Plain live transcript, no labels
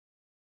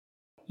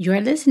You are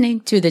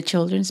listening to the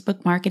Children's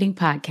Book Marketing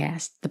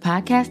Podcast, the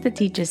podcast that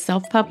teaches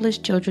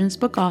self-published children's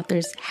book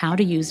authors how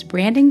to use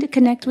branding to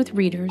connect with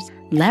readers,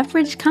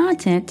 leverage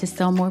content to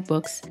sell more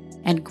books,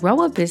 and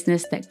grow a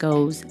business that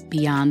goes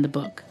beyond the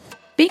book.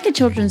 Being a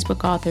children's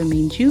book author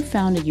means you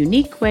found a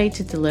unique way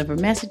to deliver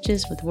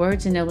messages with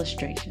words and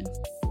illustrations.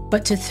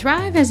 But to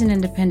thrive as an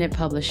independent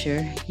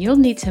publisher, you'll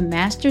need to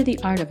master the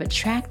art of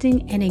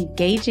attracting and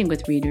engaging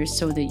with readers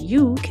so that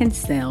you can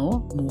sell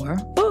more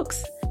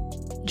books.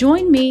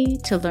 Join me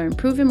to learn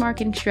proven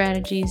marketing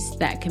strategies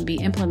that can be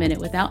implemented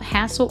without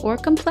hassle or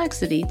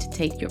complexity to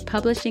take your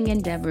publishing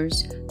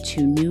endeavors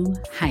to new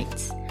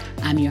heights.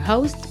 I'm your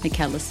host,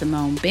 Michaela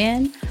Simone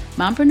Ben,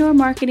 mompreneur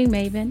marketing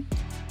maven,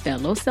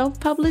 fellow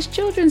self-published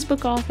children's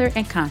book author,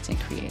 and content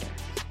creator.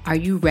 Are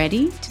you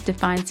ready to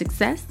define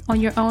success on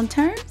your own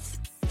terms?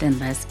 Then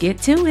let's get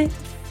to it.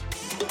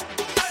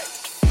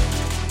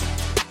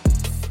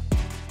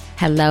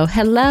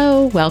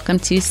 Hello. Welcome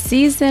to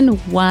Season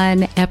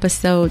 1,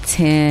 Episode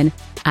 10.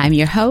 I'm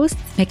your host,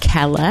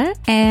 Michaela,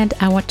 and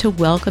I want to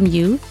welcome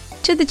you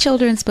to the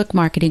Children's Book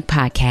Marketing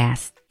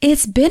Podcast.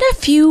 It's been a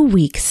few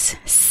weeks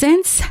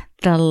since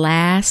the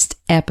last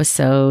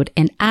episode,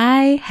 and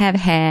I have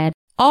had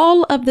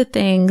all of the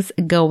things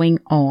going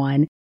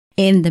on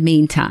in the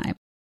meantime.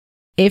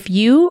 If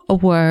you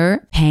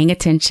were paying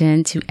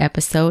attention to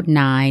Episode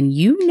 9,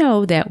 you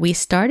know that we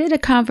started a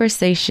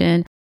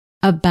conversation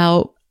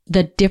about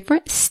the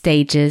different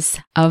stages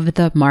of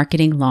the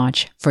marketing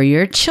launch for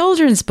your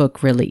children's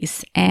book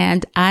release.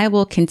 And I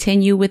will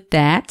continue with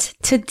that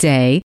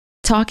today,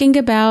 talking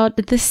about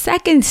the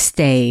second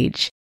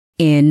stage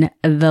in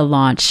the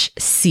launch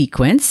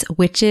sequence,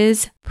 which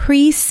is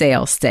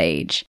pre-sale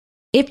stage.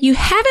 If you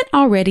haven't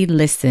already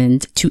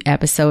listened to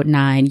Episode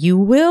 9, you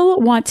will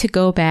want to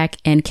go back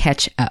and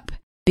catch up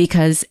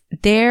because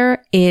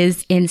there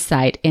is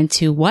insight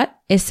into what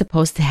is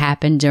supposed to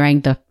happen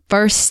during the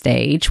first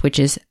stage, which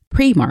is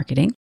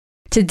pre-marketing.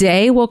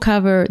 Today, we'll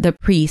cover the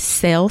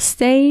pre-sale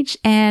stage,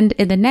 and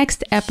in the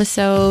next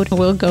episode,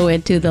 we'll go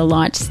into the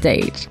launch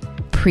stage,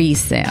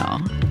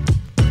 pre-sale.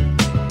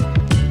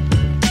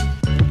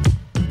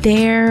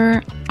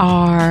 There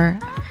are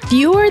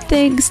fewer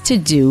things to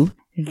do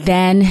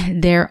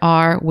than there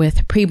are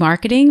with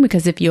pre-marketing,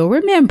 because if you'll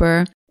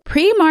remember,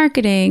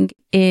 pre-marketing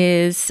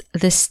is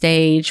the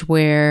stage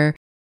where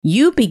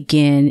you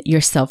begin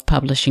your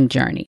self-publishing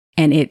journey.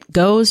 And it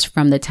goes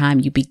from the time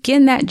you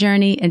begin that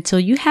journey until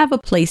you have a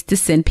place to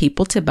send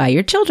people to buy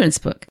your children's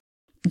book.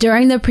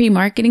 During the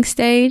pre-marketing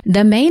stage,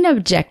 the main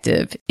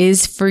objective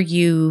is for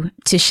you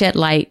to shed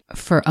light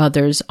for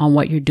others on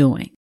what you're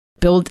doing.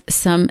 Build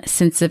some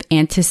sense of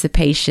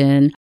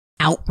anticipation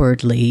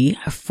outwardly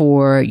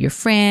for your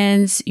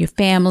friends, your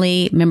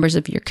family, members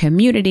of your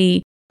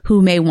community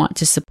who may want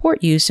to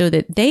support you so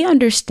that they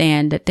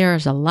understand that there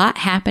is a lot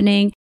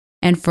happening.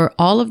 And for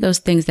all of those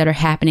things that are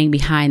happening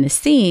behind the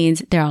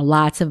scenes, there are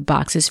lots of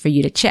boxes for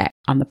you to check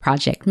on the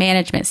project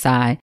management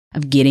side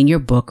of getting your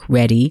book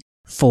ready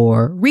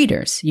for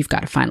readers. You've got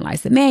to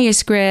finalize the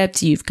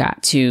manuscript. You've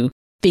got to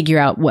figure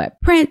out what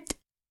print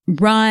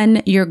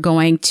run you're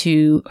going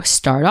to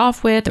start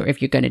off with, or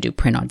if you're going to do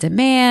print on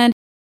demand.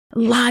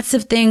 Lots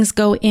of things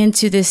go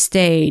into this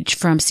stage,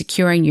 from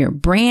securing your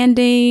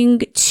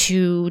branding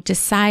to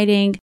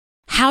deciding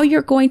how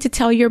you're going to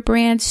tell your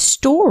brand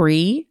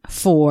story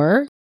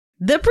for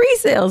the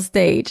pre-sale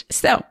stage.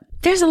 So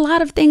there's a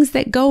lot of things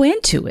that go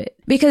into it,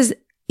 because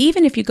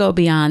even if you go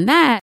beyond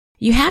that,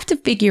 you have to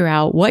figure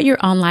out what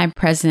your online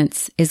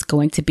presence is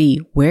going to be,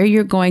 where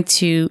you're going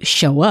to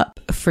show up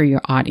for your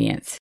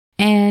audience,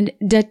 and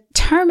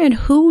determine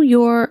who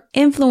your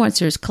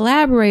influencers,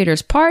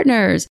 collaborators,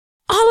 partners,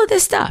 all of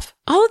this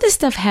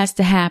stuff has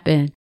to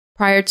happen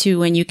prior to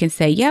when you can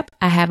say, yep,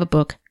 I have a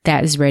book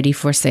that is ready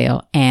for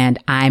sale and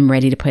I'm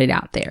ready to put it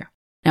out there.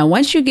 Now,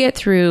 once you get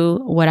through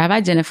what I've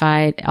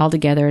identified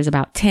altogether is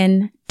about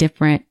 10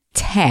 different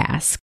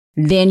tasks,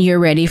 then you're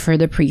ready for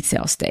the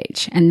pre-sale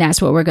stage. And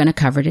that's what we're going to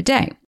cover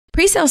today.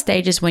 Pre-sale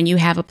stage is when you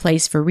have a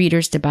place for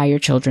readers to buy your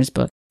children's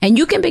book, and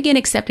you can begin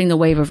accepting the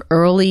wave of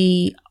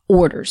early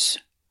orders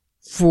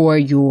for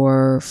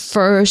your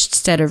first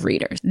set of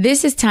readers.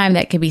 This is time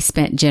that can be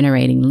spent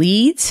generating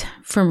leads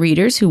from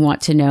readers who want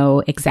to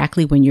know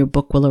exactly when your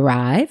book will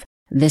arrive.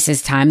 This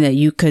is time that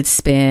you could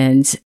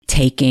spend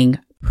taking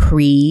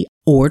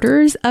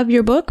pre-orders of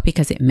your book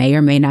because it may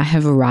or may not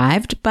have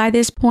arrived by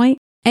this point.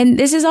 And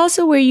this is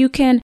also where you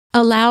can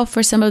allow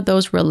for some of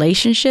those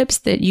relationships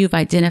that you've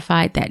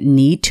identified that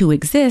need to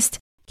exist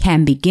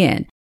can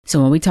begin.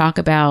 So when we talk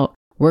about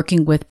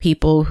working with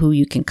people who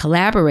you can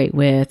collaborate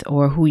with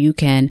or who you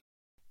can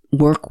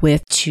work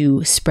with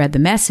to spread the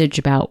message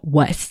about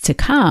what's to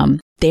come,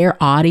 their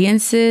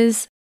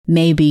audiences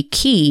may be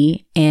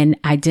key in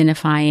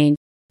identifying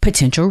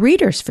potential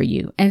readers for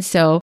you. And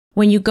so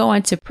when you go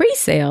into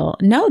pre-sale,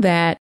 know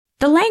that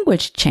the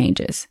language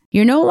changes.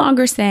 You're no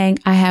longer saying,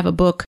 I have a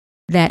book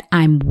that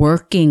I'm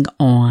working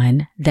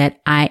on,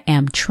 that I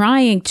am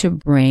trying to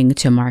bring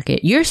to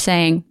market. You're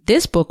saying,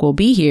 this book will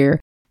be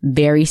here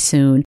very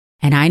soon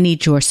and I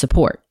need your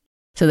support.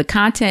 So the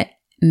content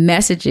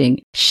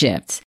messaging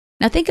shifts.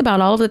 Now think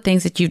about all of the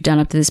things that you've done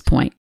up to this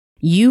point.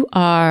 You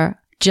are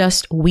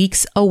just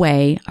weeks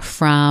away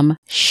from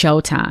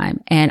showtime.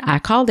 And I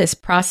call this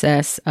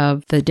process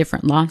of the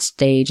different launch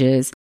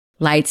stages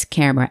lights,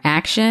 camera,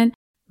 action.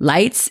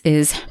 Lights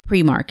is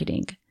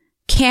pre-marketing.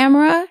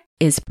 Camera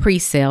is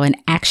pre-sale, and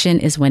action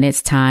is when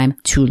it's time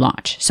to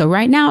launch. So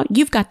right now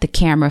you've got the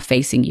camera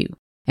facing you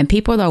and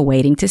people are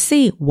waiting to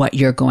see what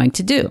you're going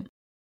to do.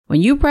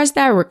 When you press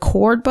that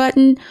record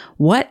button,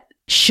 what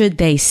should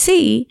they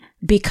see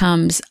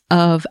becomes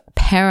of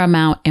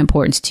paramount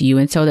importance to you.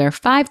 And so there are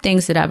 5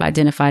 things that I've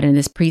identified in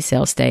this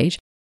pre-sale stage,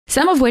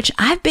 some of which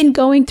I've been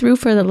going through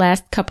for the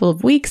last couple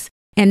of weeks.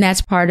 And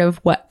that's part of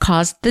what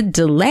caused the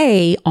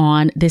delay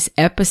on this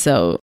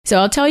episode. So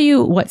I'll tell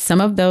you what some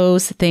of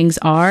those things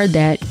are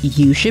that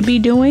you should be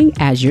doing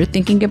as you're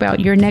thinking about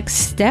your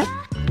next step.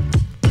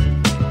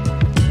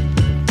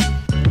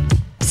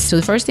 So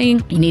the first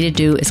thing you need to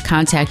do is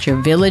contact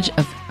your village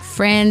of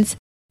friends,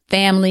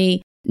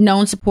 family,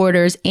 known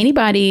supporters,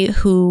 anybody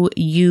who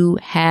you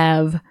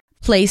have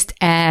placed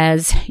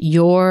as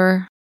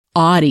your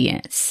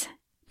audience,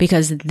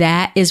 because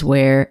that is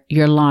where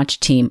your launch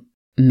team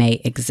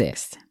may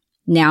exist.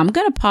 Now, I'm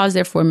going to pause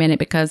there for a minute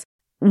because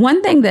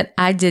one thing that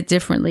I did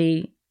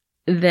differently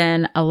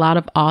than a lot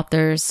of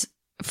authors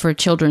for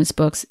children's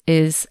books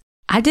is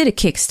I did a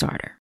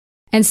Kickstarter.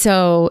 And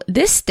so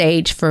this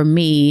stage for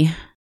me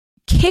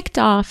kicked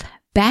off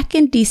back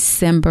in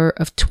December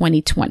of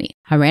 2020.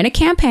 I ran a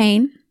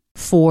campaign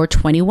for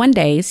 21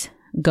 days,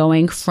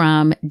 going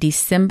from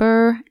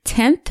December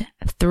 10th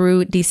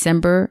through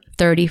December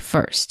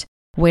 31st,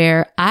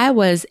 where I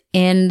was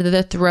in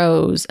the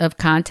throes of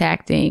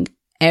contacting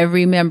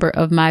every member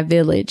of my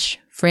village,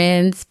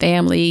 friends,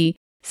 family,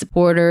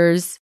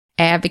 supporters,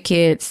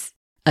 advocates,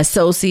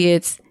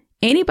 associates,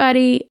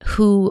 anybody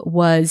who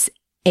was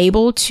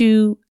able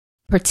to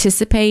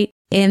participate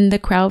in the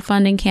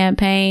crowdfunding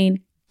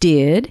campaign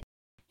did,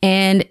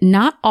 and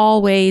not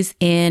always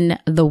in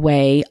the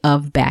way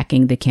of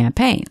backing the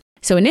campaign.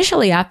 So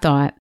initially I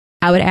thought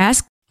I would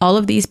ask all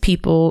of these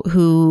people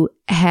who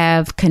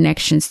have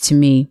connections to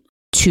me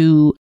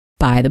to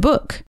buy the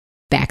book,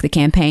 back the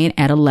campaign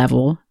at a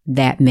level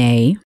that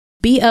may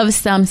be of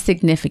some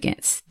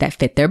significance that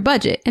fit their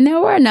budget. And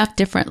there were enough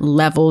different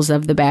levels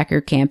of the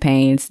backer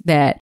campaigns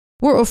that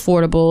were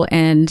affordable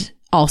and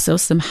also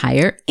some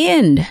higher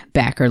end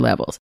backer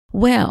levels.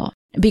 Well,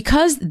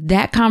 because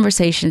that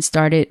conversation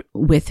started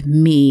with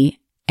me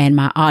and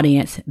my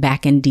audience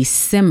back in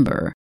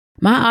December,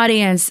 my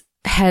audience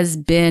has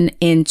been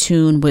in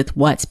tune with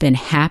what's been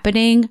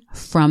happening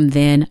from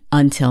then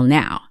until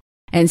now.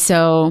 And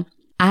so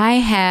I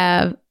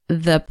have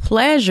the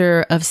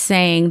pleasure of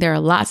saying there are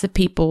lots of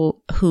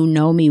people who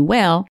know me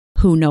well,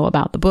 who know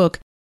about the book,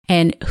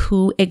 and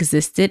who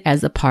existed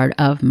as a part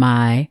of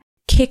my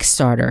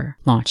Kickstarter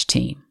launch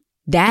team.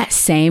 That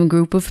same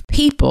group of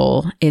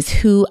people is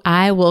who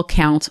I will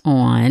count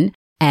on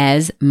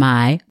as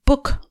my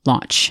book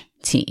launch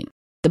team.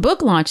 The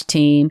book launch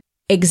team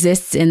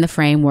exists in the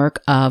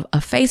framework of a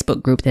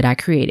Facebook group that I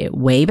created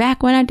way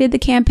back when I did the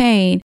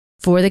campaign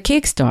for the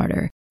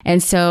Kickstarter.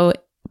 And so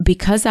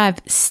because I've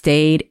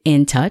stayed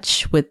in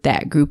touch with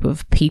that group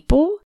of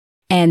people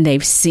and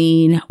they've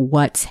seen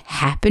what's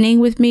happening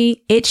with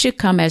me, it should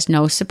come as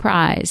no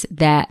surprise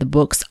that the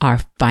books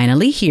are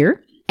finally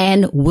here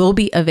and will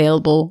be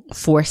available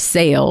for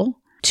sale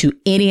to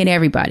any and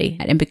everybody.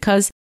 And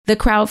because the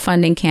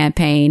crowdfunding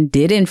campaign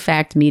did in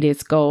fact meet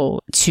its goal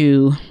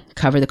to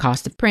cover the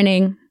cost of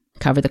printing,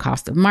 cover the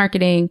cost of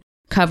marketing,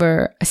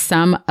 cover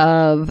some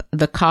of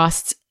the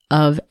costs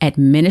of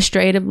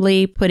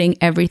administratively putting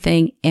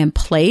everything in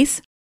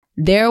place,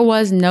 there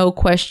was no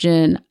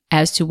question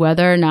as to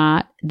whether or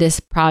not this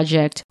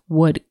project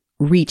would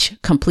reach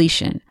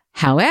completion.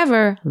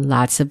 However,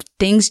 lots of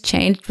things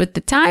changed with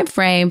the time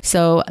frame,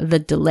 so the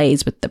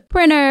delays with the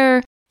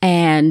printer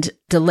and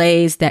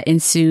delays that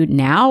ensued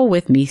now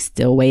with me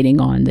still waiting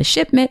on the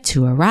shipment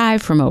to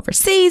arrive from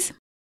overseas,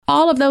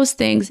 all of those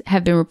things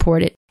have been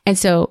reported. And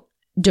so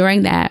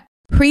during that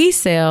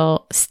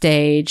pre-sale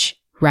stage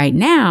right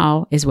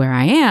now is where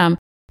I am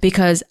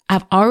because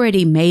I've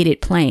already made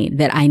it plain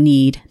that I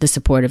need the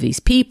support of these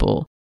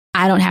people.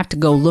 I don't have to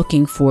go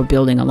looking for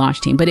building a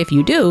launch team. But if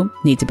you do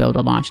need to build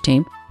a launch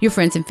team, your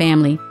friends and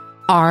family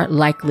are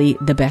likely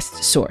the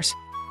best source.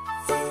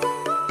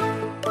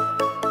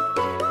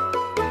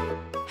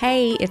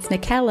 Hey, it's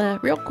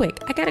Nikela. Real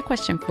quick, I got a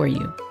question for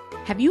you.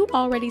 Have you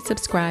already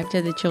subscribed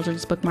to the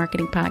Children's Book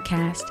Marketing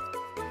Podcast?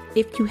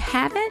 If you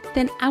haven't,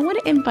 then I want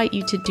to invite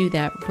you to do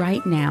that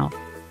right now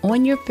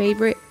on your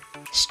favorite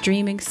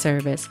streaming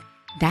service.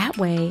 That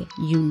way,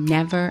 you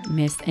never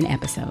miss an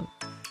episode.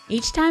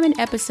 Each time an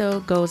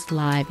episode goes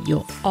live,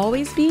 you'll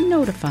always be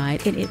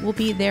notified and it will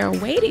be there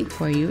waiting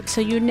for you,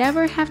 so you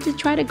never have to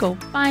try to go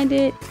find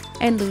it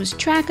and lose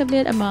track of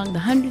it among the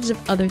hundreds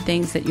of other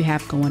things that you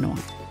have going on.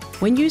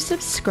 When you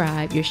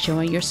subscribe, you're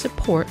showing your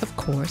support, of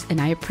course,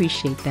 and I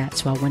appreciate that,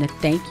 so I want to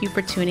thank you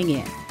for tuning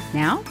in.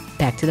 Now,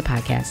 back to the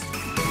podcast.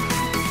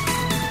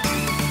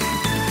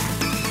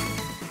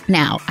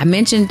 Now, I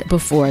mentioned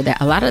before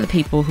that a lot of the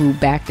people who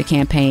backed the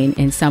campaign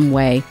in some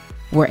way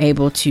were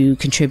able to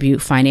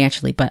contribute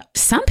financially, but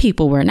some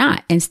people were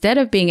not. Instead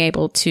of being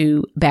able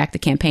to back the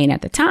campaign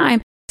at the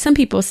time, some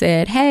people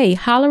said, hey,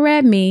 holler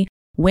at me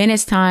when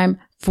it's time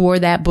for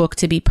that book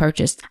to be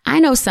purchased. I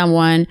know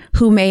someone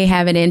who may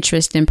have an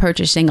interest in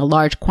purchasing a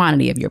large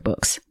quantity of your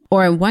books.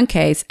 Or in one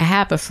case, I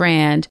have a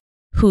friend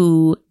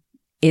who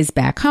is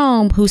back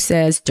home who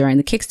says during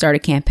the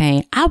Kickstarter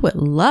campaign, I would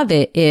love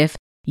it if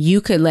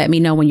you could let me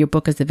know when your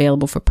book is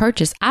available for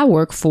purchase. I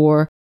work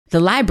for the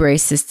library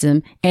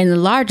system in the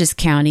largest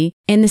county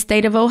in the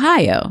state of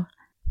Ohio.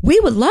 We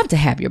would love to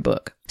have your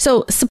book.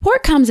 So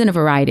support comes in a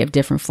variety of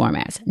different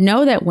formats.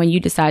 Know that when you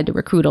decide to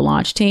recruit a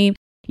launch team,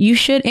 you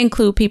should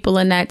include people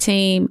in that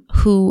team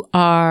who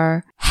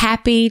are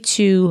happy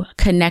to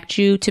connect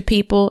you to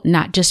people,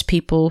 not just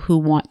people who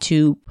want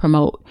to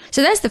promote.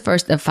 So that's the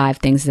first of 5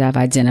 things that I've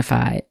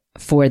identified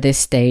for this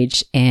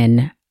stage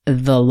in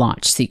the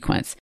launch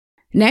sequence.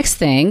 Next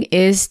thing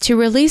is to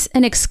release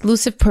an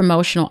exclusive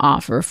promotional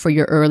offer for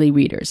your early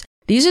readers.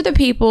 These are the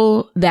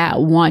people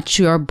that want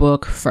your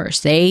book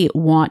first. They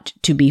want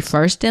to be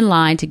first in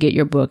line to get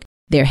your book.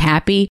 They're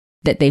happy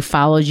that they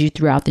followed you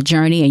throughout the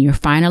journey and you're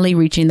finally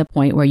reaching the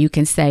point where you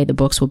can say the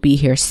books will be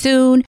here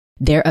soon.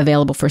 They're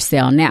available for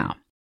sale now.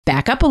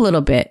 Back up a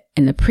little bit.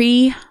 In the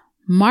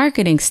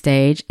pre-marketing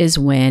stage is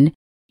when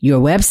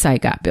your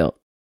website got built.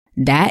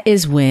 That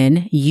is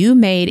when you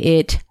made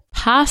it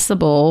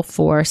possible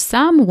for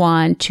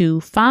someone to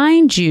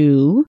find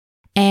you.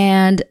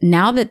 And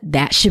now that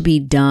that should be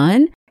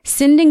done,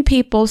 sending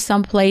people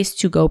someplace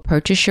to go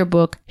purchase your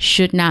book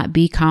should not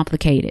be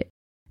complicated.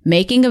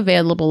 Making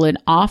available an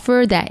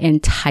offer that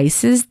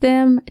entices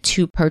them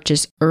to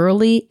purchase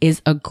early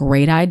is a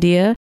great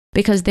idea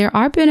because there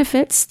are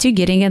benefits to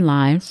getting in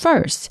line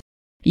first.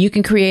 You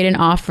can create an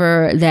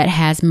offer that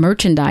has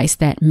merchandise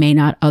that may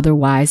not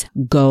otherwise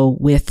go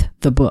with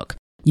the book.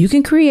 You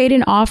can create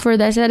an offer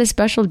that's at a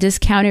special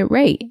discounted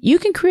rate. You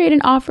can create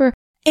an offer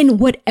in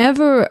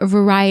whatever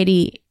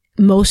variety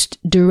most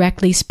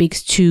directly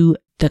speaks to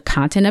the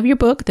content of your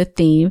book, the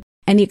theme,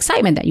 and the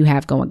excitement that you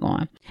have going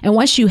on. And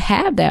once you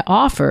have that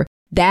offer,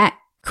 that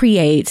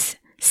creates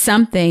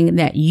something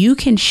that you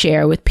can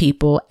share with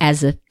people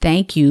as a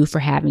thank you for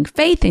having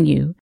faith in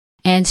you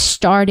and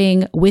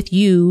starting with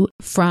you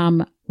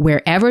from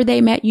wherever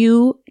they met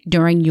you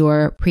during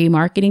your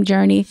pre-marketing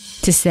journey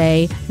to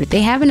say that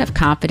they have enough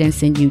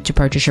confidence in you to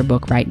purchase your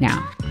book right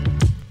now.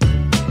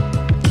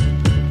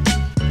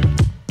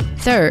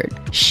 Third,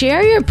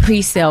 share your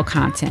pre-sale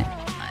content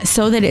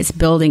so that it's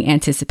building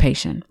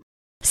anticipation.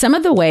 Some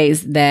of the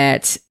ways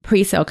that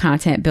pre-sale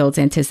content builds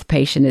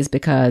anticipation is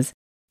because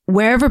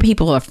wherever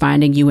people are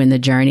finding you in the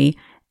journey,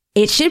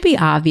 it should be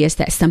obvious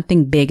that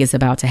something big is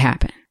about to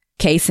happen.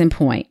 Case in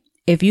point,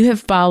 if you have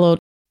followed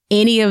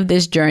any of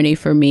this journey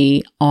for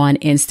me on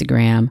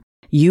Instagram,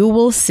 you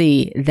will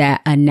see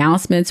that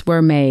announcements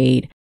were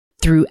made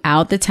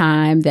throughout the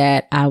time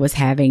that I was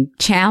having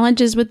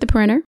challenges with the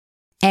printer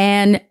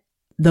and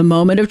the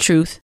moment of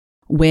truth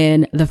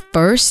when the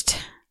first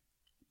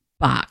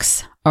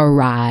box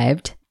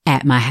arrived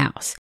at my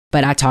house.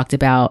 But I talked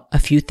about a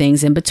few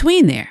things in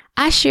between there.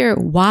 I shared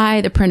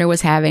why the printer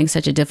was having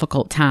such a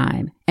difficult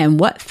time and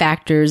what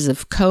factors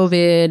of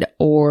COVID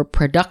or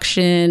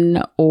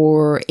production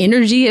or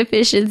energy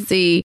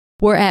efficiency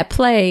were at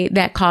play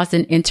that caused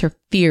an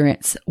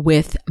interference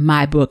with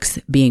my books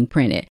being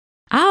printed.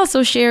 I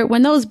also shared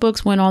when those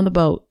books went on the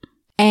boat,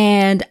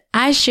 and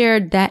I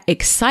shared that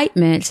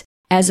excitement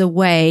as a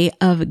way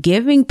of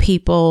giving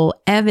people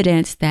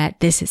evidence that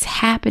this is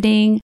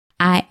happening.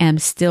 I am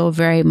still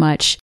very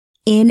much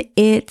in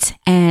it,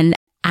 and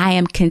I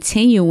am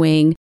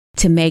continuing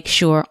to make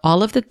sure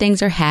all of the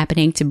things are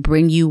happening to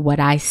bring you what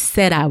I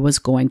said I was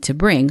going to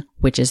bring,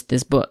 which is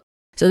this book.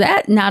 So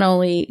that not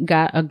only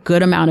got a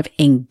good amount of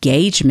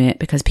engagement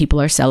because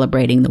people are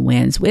celebrating the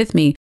wins with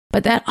me,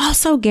 but that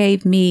also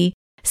gave me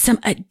some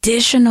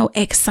additional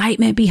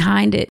excitement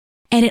behind it.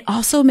 And it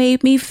also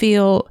made me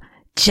feel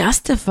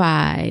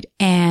justified,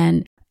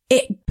 and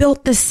it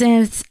built the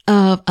sense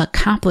of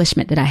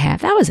accomplishment that I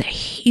have. That was a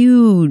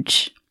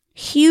huge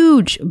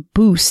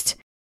boost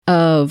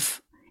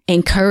of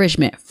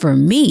encouragement for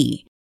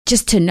me,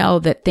 just to know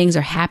that things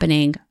are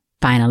happening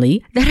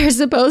finally that are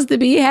supposed to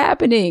be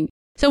happening.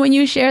 So when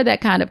you share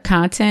that kind of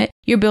content,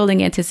 you're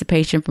building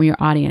anticipation from your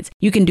audience.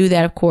 You can do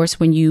that, of course,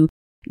 when you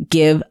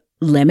give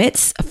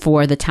limits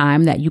for the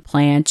time that you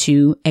plan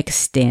to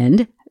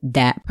extend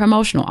that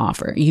promotional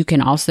offer. You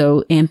can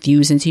also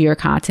infuse into your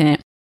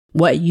content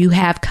what you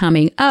have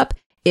coming up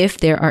if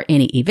there are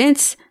any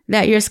events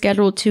that you're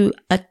scheduled to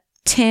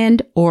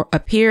attend or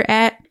appear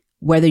at,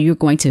 whether you're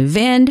going to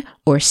vend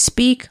or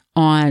speak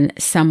on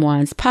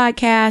someone's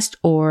podcast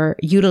or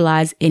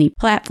utilize any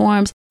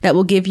platforms that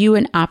will give you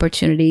an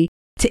opportunity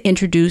to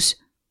introduce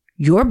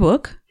your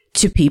book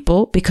to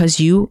people because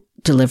you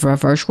deliver a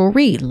virtual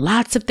read.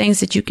 Lots of things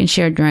that you can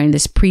share during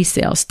this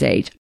pre-sale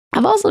stage.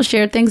 I've also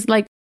shared things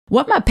like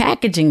what my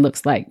packaging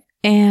looks like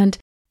and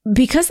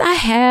because I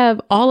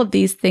have all of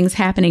these things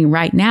happening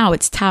right now,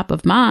 it's top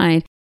of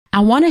mind.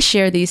 I want to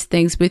share these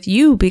things with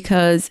you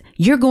because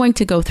you're going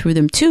to go through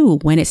them too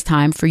when it's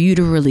time for you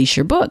to release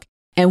your book.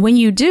 And when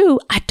you do,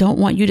 I don't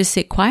want you to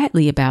sit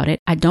quietly about it.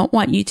 I don't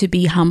want you to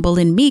be humble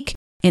and meek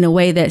in a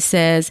way that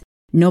says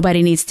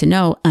nobody needs to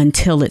know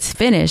until it's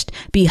finished.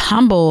 Be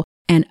humble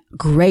and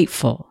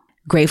grateful.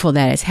 Grateful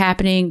that it's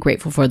happening,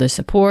 grateful for the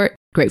support,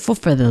 grateful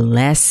for the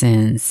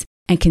lessons,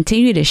 and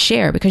continue to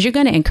share because you're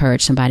going to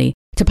encourage somebody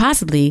to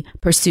possibly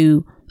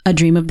pursue a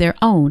dream of their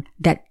own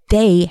that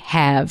they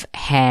have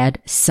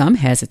had some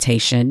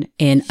hesitation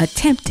in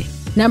attempting.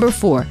 Number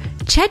 4,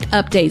 check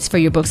updates for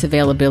your book's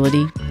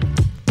availability.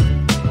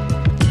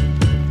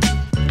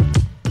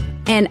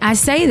 And I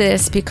say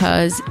this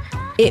because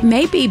it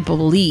may be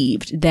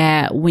believed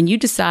that when you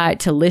decide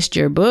to list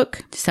your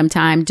book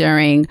sometime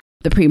during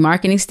the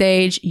pre-marketing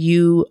stage,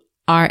 you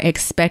are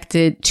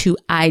expected to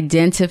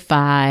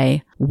identify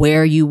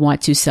where you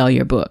want to sell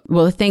your book.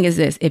 Well, the thing is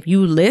this, if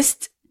you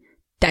list,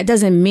 that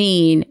doesn't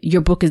mean your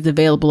book is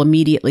available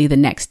immediately the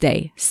next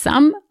day.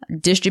 Some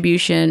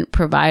distribution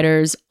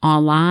providers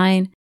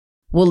online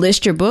will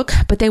list your book,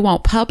 but they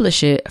won't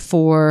publish it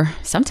for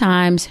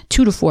sometimes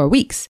 2 to 4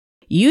 weeks.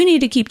 You need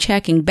to keep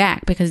checking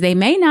back because they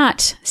may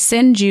not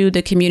send you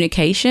the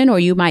communication, or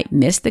you might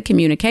miss the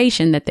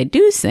communication that they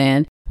do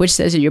send, which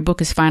says that your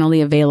book is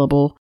finally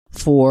available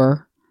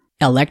for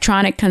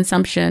electronic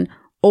consumption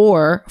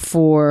or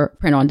for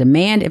print on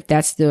demand if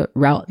that's the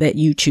route that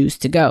you choose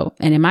to go.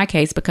 And in my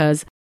case,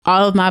 because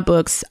all of my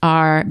books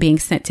are being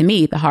sent to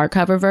me, the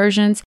hardcover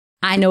versions,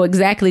 I know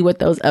exactly what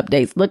those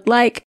updates look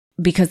like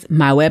because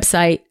my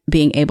website,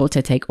 being able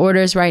to take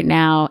orders right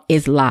now,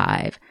 is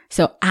live.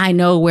 So I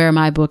know where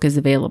my book is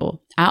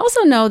available. I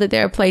also know that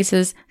there are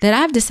places that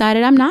I've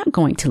decided I'm not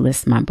going to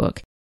list my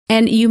book.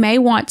 And you may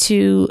want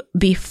to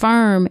be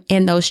firm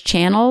in those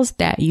channels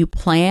that you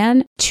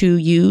plan to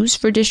use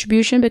for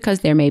distribution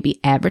because there may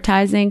be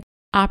advertising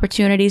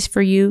opportunities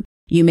for you.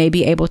 You may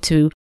be able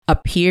to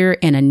appear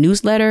in a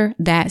newsletter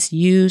that's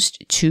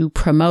used to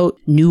promote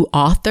new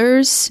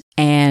authors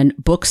and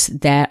books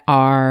that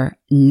are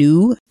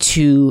new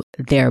to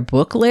their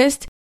book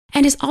list.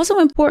 And it's also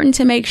important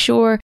to make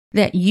sure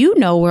that you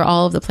know where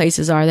all of the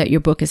places are that your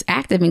book is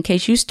active in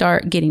case you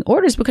start getting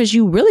orders, because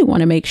you really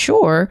want to make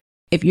sure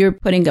if you're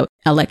putting an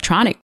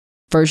electronic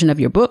version of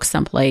your book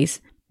someplace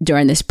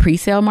during this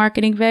pre-sale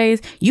marketing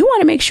phase, you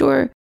want to make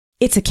sure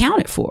it's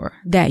accounted for,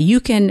 that you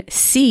can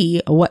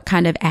see what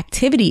kind of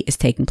activity is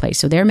taking place.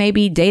 So there may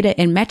be data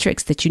and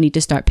metrics that you need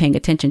to start paying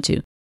attention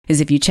to.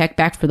 Because if you check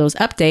back for those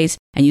updates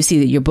and you see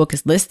that your book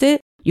is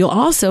listed, you'll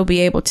also be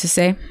able to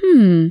say,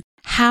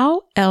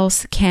 how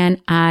else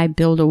can I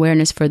build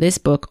awareness for this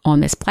book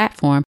on this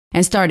platform,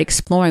 and start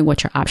exploring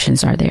what your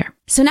options are there.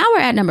 So now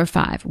we're at number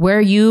 5,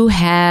 where you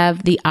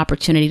have the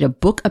opportunity to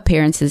book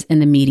appearances in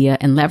the media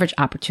and leverage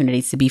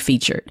opportunities to be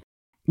featured.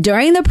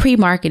 During the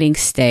pre-marketing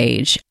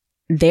stage,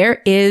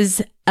 there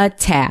is a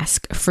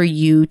task for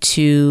you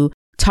to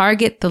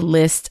target the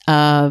list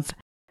of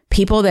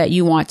people that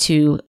you want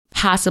to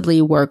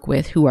possibly work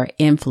with who are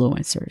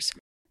influencers,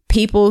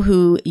 people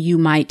who you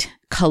might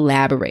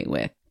collaborate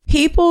with,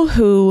 people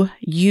who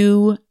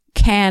you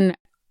can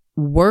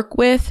work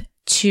with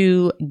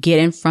to get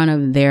in front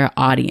of their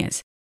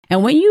audience.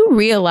 And when you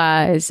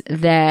realize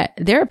that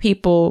there are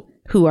people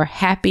who are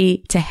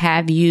happy to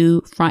have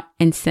you front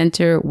and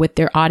center with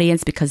their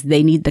audience because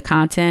they need the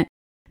content,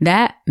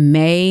 that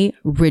may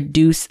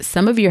reduce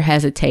some of your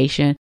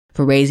hesitation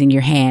for raising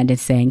your hand and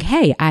saying,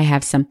 hey, I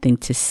have something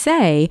to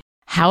say.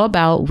 How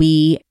about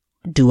we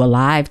do a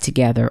live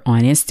together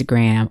on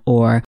Instagram?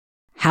 Or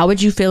how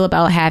would you feel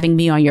about having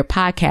me on your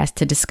podcast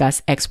to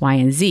discuss X, Y,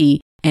 and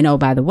Z? And oh,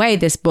 by the way,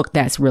 this book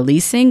that's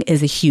releasing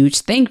is a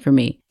huge thing for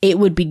me. It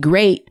would be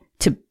great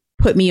to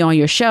put me on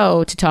your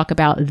show to talk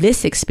about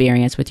this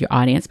experience with your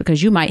audience,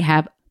 because you might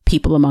have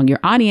people among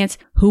your audience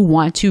who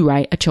want to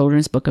write a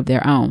children's book of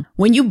their own.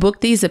 When you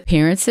book these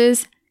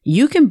appearances,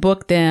 you can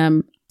book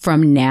them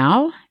from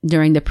now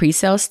during the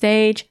pre-sale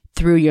stage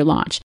through your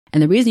launch.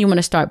 And the reason you want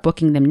to start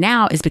booking them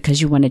now is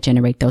because you want to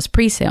generate those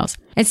pre-sales.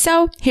 And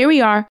so here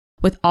we are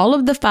with all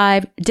of the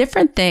 5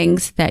 different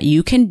things that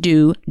you can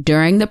do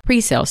during the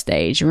pre-sale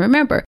stage. And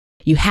remember,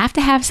 you have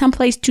to have some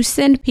place to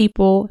send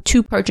people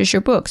to purchase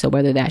your book. So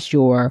whether that's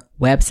your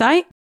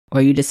website,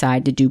 or you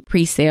decide to do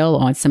pre-sale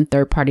on some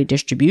third-party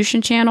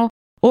distribution channel,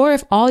 or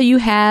if all you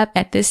have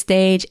at this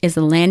stage is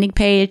a landing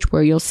page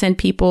where you'll send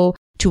people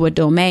to a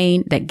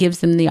domain that gives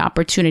them the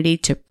opportunity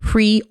to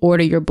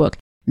pre-order your book,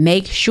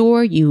 make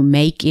sure you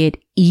make it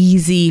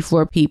easy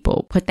for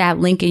people. Put that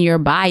link in your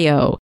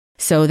bio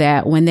so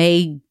that when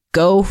they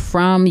go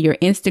from your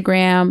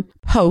Instagram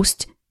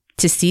post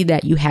to see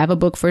that you have a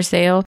book for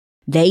sale,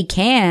 they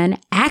can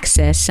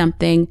access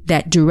something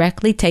that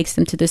directly takes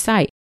them to the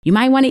site. You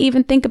might want to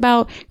even think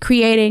about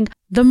creating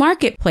the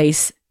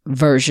marketplace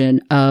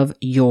version of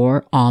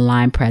your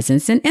online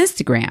presence in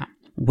Instagram,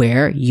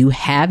 where you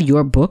have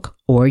your book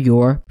or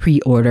your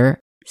pre-order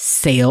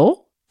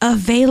sale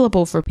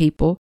available for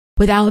people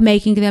without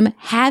making them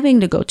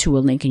having to go to a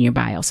link in your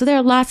bio. So there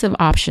are lots of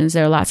options.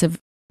 There are lots of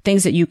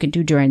things that you can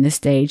do during this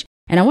stage.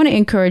 And I want to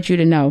encourage you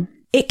to know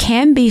it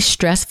can be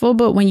stressful,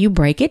 but when you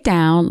break it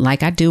down,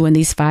 like I do in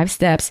these 5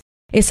 steps,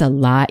 it's a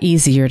lot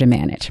easier to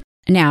manage.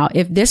 Now,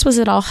 if this was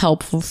at all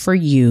helpful for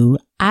you,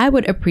 I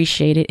would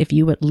appreciate it if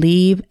you would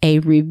leave a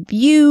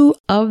review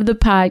of the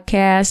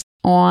podcast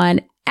on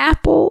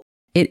Apple.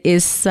 It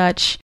is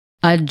such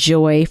a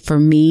joy for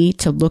me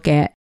to look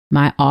at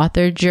my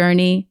author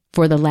journey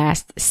for the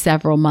last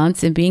several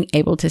months and being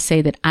able to say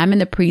that I'm in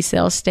the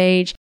pre-sale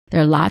stage. There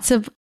are lots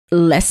of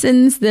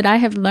lessons that I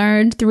have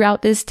learned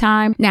throughout this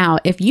time. Now,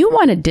 if you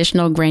want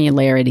additional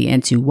granularity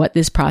into what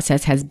this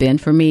process has been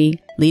for me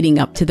leading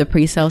up to the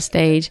pre-sale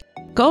stage,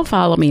 go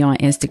follow me on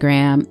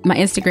Instagram. My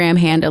Instagram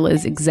handle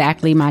is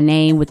exactly my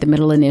name with the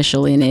middle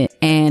initial in it.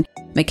 And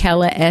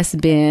Michaela S.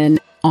 Ben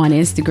on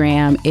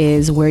Instagram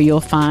is where you'll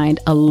find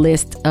a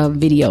list of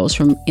videos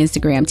from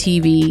Instagram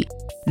TV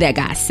that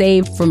got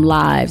saved from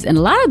lives. And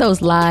a lot of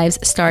those lives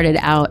started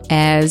out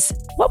as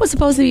what was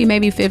supposed to be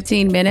maybe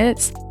 15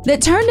 minutes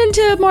that turned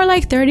into more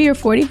like 30 or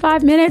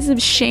 45 minutes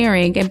of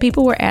sharing, and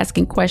people were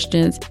asking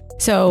questions.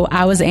 So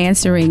I was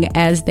answering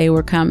as they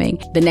were coming.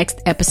 The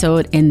next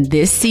episode in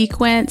this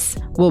sequence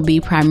will be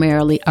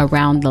primarily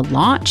around the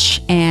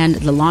launch, and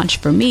the launch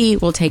for me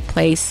will take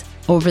place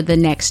over the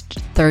next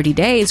 30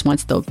 days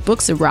once those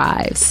books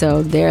arrive.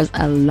 So there's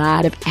a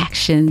lot of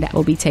action that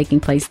will be taking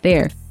place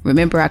there.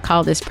 Remember, I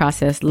call this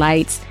process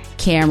lights,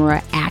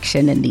 camera,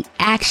 action, and the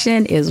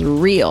action is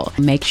real.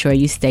 Make sure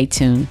you stay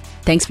tuned.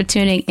 Thanks for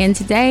tuning in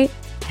today,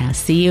 and I'll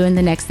see you in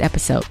the next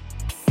episode.